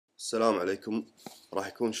السلام عليكم. راح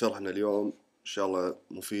يكون شرحنا اليوم إن شاء الله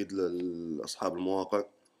مفيد لأصحاب المواقع،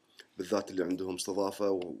 بالذات اللي عندهم استضافة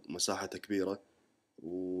ومساحته كبيرة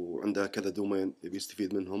وعندها كذا دومين يبي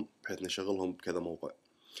يستفيد منهم بحيث نشغلهم بكذا موقع.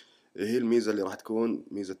 هي الميزة اللي راح تكون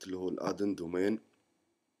ميزة اللي هو الأدن دومين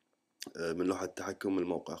من لوحة تحكم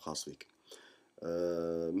الموقع خاص فيك.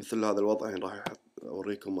 مثل هذا الوضع الحين راح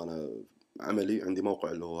أوريكم أنا عملي. عندي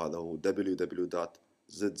موقع اللي هو هذا هو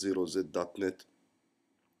www.z0z.net،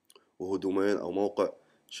 وهو دومين أو موقع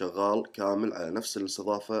شغال كامل على نفس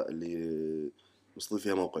الاستضافة اللي مستضيف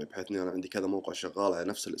فيها موقعي، بحيث إني أنا عندي كذا موقع شغال على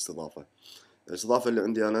نفس الاستضافة. الاستضافة اللي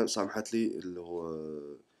عندي أنا سامحت لي اللي هو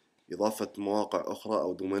إضافة مواقع أخرى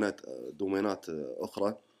أو دومينات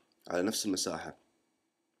أخرى على نفس المساحة،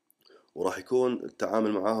 وراح يكون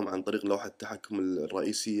التعامل معاهم عن طريق لوحة التحكم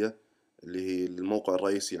الرئيسية اللي هي الموقع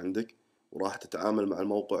الرئيسي عندك، وراح تتعامل مع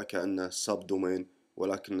الموقع كأنه سب دومين،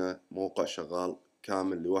 ولكنه موقع شغال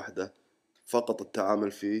كامل لوحده. فقط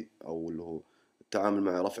التعامل فيه أو اللي هو التعامل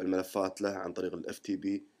مع رفع الملفات له عن طريق ال FTP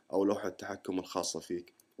أو لوحة التحكم الخاصة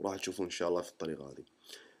فيك، وراح تشوفون إن شاء الله في الطريقة هذه.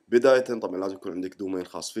 بداية طبعا لازم يكون عندك دومين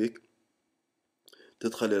خاص فيك،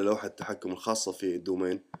 تدخل إلى لوحة التحكم الخاصة في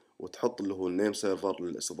الدومين وتحط اللي هو النيم سيرفر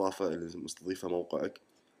للاستضافة اللي مستضيفة موقعك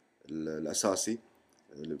الأساسي.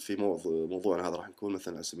 في موضوعنا هذا راح يكون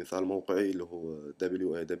مثلا على سبيل المثال موقعي اللي هو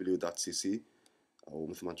waw.cc، أو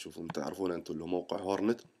مثل ما تشوفون تعرفون أنتم اللي هو موقع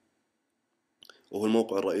هورنت، وهو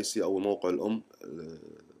الموقع الرئيسي أو الموقع الأم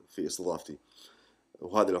في استضافتي.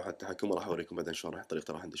 وهذه لوحة التحكم راح أوريكم بعدين شلون راح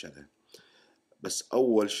طريقته راح ندش عليها. بس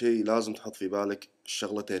أول شيء لازم تحط في بالك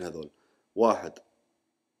الشغلتين هذول. واحد،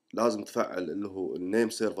 لازم تفعل اللي هو النيم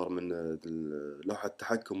سيرفر من لوحة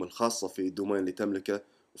التحكم الخاصة في الدومين اللي تملكه.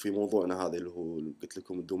 وفي موضوعنا هذا اللي هو قلت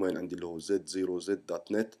لكم الدومين عندي اللي هو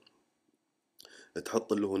z0z.net،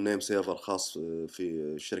 تحط اللي هو النيم سيرفر خاص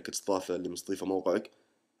في شركة استضافة اللي مستضيفة موقعك.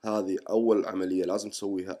 هذه أول عملية لازم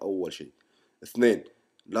تسويها أول شيء. اثنين،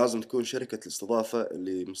 لازم تكون شركة الاستضافة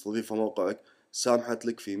اللي مستضيفة موقعك سامحت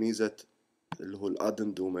لك في ميزة اللي هو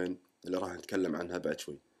الأدن دومين اللي راح نتكلم عنها بعد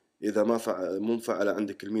شوي. إذا مو مفعلة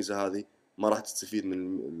عندك الميزة هذه ما راح تستفيد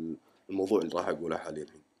من الموضوع اللي راح أقوله حاليا.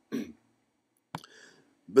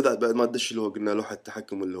 بعد ما تدش اللي هو قلنا لوحة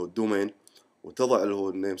التحكم اللي هو الدومين، وتضع اللي هو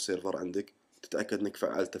النيم سيرفر عندك، تتأكد انك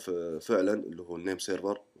فعلته فعلا اللي هو النيم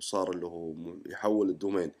سيرفر، وصار اللي هو يحول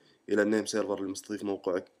الدومين الى النيم سيرفر المستضيف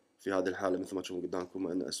موقعك. في هذه الحالة مثل ما تشوفون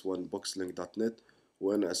قدامكم ns1boxlink.net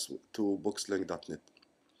و ns2boxlink.net.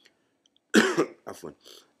 عفوا.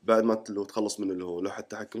 بعد ما تخلص من اللي هو لوحة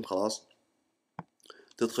التحكم خلاص،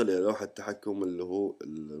 تدخل إلى لوحة التحكم اللي هو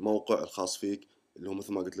الموقع الخاص فيك اللي هو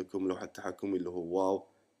مثل ما قلت لكم لوحة التحكم اللي هو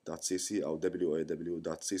wow.cc أو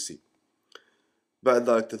waw.cc. بعد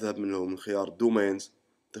ذلك تذهب من خيار دومينز،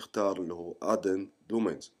 تختار اللي هو Addon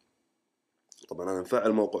Domains. طبعا أنا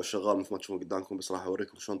مفعل موقع شغال مثل ما تشوفون قدامكم، بس راح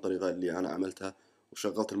أوريكم شلون الطريقة اللي أنا عملتها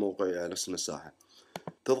وشغلت الموقع على نفس المساحة.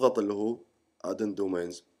 تضغط اللي هو Addon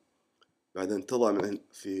Domains، بعدين تضع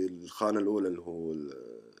في الخانة الأولى اللي هو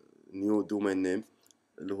New Domain Name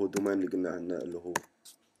اللي هو الدومين اللي قلنا عنه اللي هو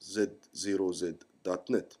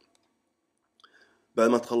z0z.net. بعد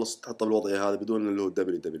ما تخلص تحطه بالوضعية هذا بدون اللي هو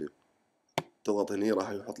www، تضغط هني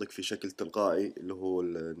راح يحط لك في شكل تلقائي اللي هو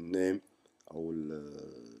النيم أو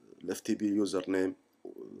ال FTP يوزر نيم.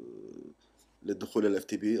 للدخول ال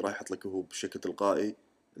FTP راح يحط لك هو بشكل تلقائي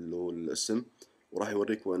اللي هو الاسم، وراح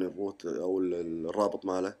يوريك وين الروت أو الرابط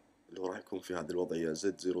ماله اللي هو راح يكون في هذه الوضعية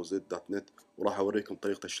z0z.net. وراح أوريكم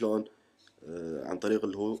طريقته شلون عن طريق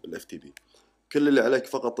اللي هو ال FTP. كل اللي عليك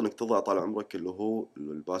فقط انك تضع طال عمرك اللي هو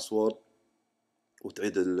الباسورد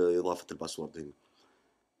وتعيد اضافة الباسورد هنا.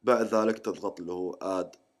 بعد ذلك تضغط اللي هو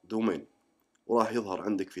اد دومين، وراح يظهر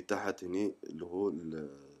عندك في تحت هني اللي هو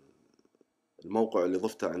الموقع اللي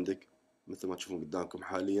ضفته عندك مثل ما تشوفون قدامكم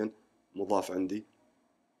حاليا مضاف عندي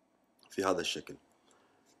في هذا الشكل.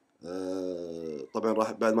 طبعا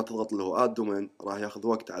راح بعد ما تضغط اللي هو اد دومين راح ياخذ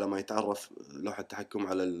وقت على ما يتعرف لوحة التحكم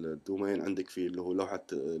على الدومين عندك في اللي هو لوحة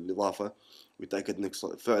الإضافة، ويتأكد انك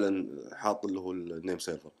فعلا حاط اللي هو النيم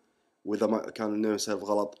سيرفر. واذا ما كان النيم سيرفر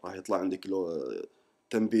غلط راح يطلع عندك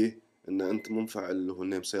تنبيه ان انت مو مفعل اللي هو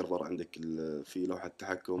النيم سيرفر عندك في لوحة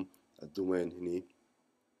التحكم الدومين هني.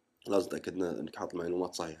 لازم تتأكد انك حاط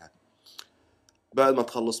معلومات صحيحة. بعد ما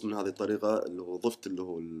تخلص من هذه الطريقة اللي هو ضفت اللي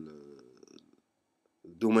هو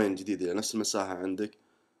الدومين جديد إلى نفس المساحة عندك،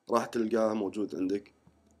 راح تلقاه موجود عندك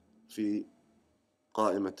في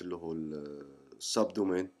قائمة اللي هو السب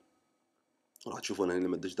دومين. راح تشوفونه هنا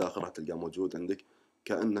لما تدش داخل راح تلقاه موجود عندك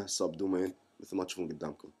كأنه سب دومين مثل ما تشوفون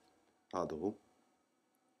قدامكم. هذا هو،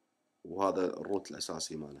 وهذا الروت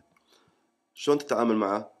الأساسي ماله. شلون تتعامل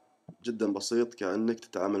معه؟ جدا بسيط، كأنك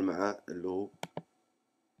تتعامل مع اللي هو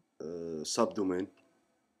سب دومين.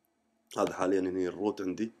 هذا حاليا هني الروت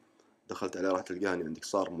عندي، دخلت عليه راح تلقاه هني عندك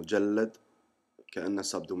صار مجلد كأنه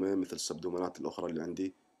سب دومين مثل السب دومينات الأخرى اللي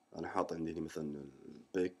عندي. أنا حاط عندي هني مثلا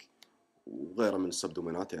البيك وغيره من السب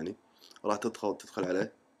دومينات يعني. راح تدخل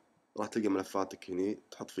عليه، راح تلقى ملفاتك هني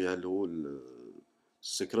تحط فيها اللي هو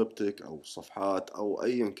السكريبتك أو الصفحات أو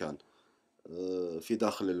أيا كان. في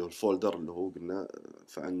داخل اللي هو الفولدر اللي هو قلنا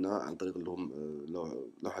فعلناه عن طريق اللي هو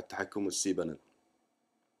لوحة تحكم السي بانل.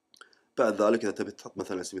 بعد ذلك إذا تبي تحط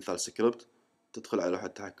مثلا على سبيل المثال سكريبت، تدخل على لوحة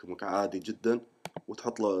تحكمك عادي جدا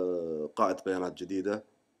وتحط له قاعدة بيانات جديدة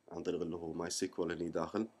عن طريق اللي هو ماي سيكوال هني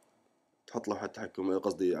داخل. تحط لوحة تحكم،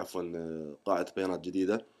 قصدي عفوا قاعدة بيانات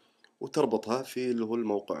جديدة، وتربطها في اللي هو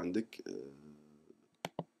الموقع عندك،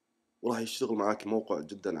 وراح يشتغل معاك موقع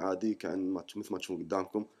جدا عادي كأن مثل ما تشوفون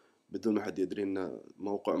قدامكم، بدون ما حد يدري انه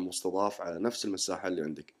موقع مستضاف على نفس المساحة اللي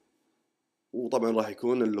عندك. وطبعا راح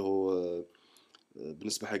يكون اللي هو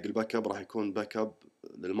بالنسبة حق الباك اب راح يكون باك اب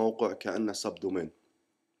للموقع كأنه سب دومين،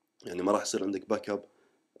 يعني ما راح يصير عندك باك اب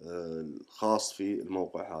خاص في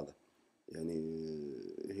الموقع هذا. يعني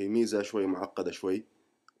هي ميزة شوي معقدة شوي،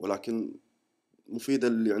 ولكن مفيدة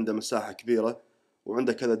اللي عنده مساحة كبيرة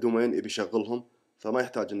وعنده كذا دومين يبي يشغلهم، فما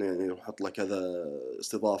يحتاج انه يعني يحط له كذا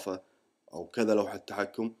استضافة او كذا لوحة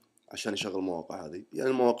تحكم عشان يشغل المواقع هذه، يعني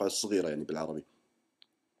المواقع الصغيرة يعني بالعربي.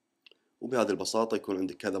 وبهذه البساطة يكون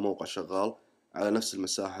عندك كذا موقع شغال على نفس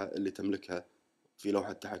المساحة اللي تملكها في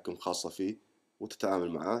لوحة تحكم خاصة فيه، وتتعامل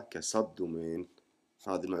معاه كسب دومين.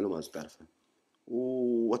 هذه المعلومة لازم تعرفها،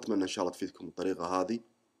 وأتمنى إن شاء الله تفيدكم الطريقة هذه.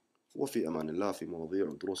 وفي أمان الله، في مواضيع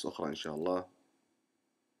ودروس أخرى إن شاء الله.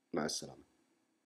 مع السلامة.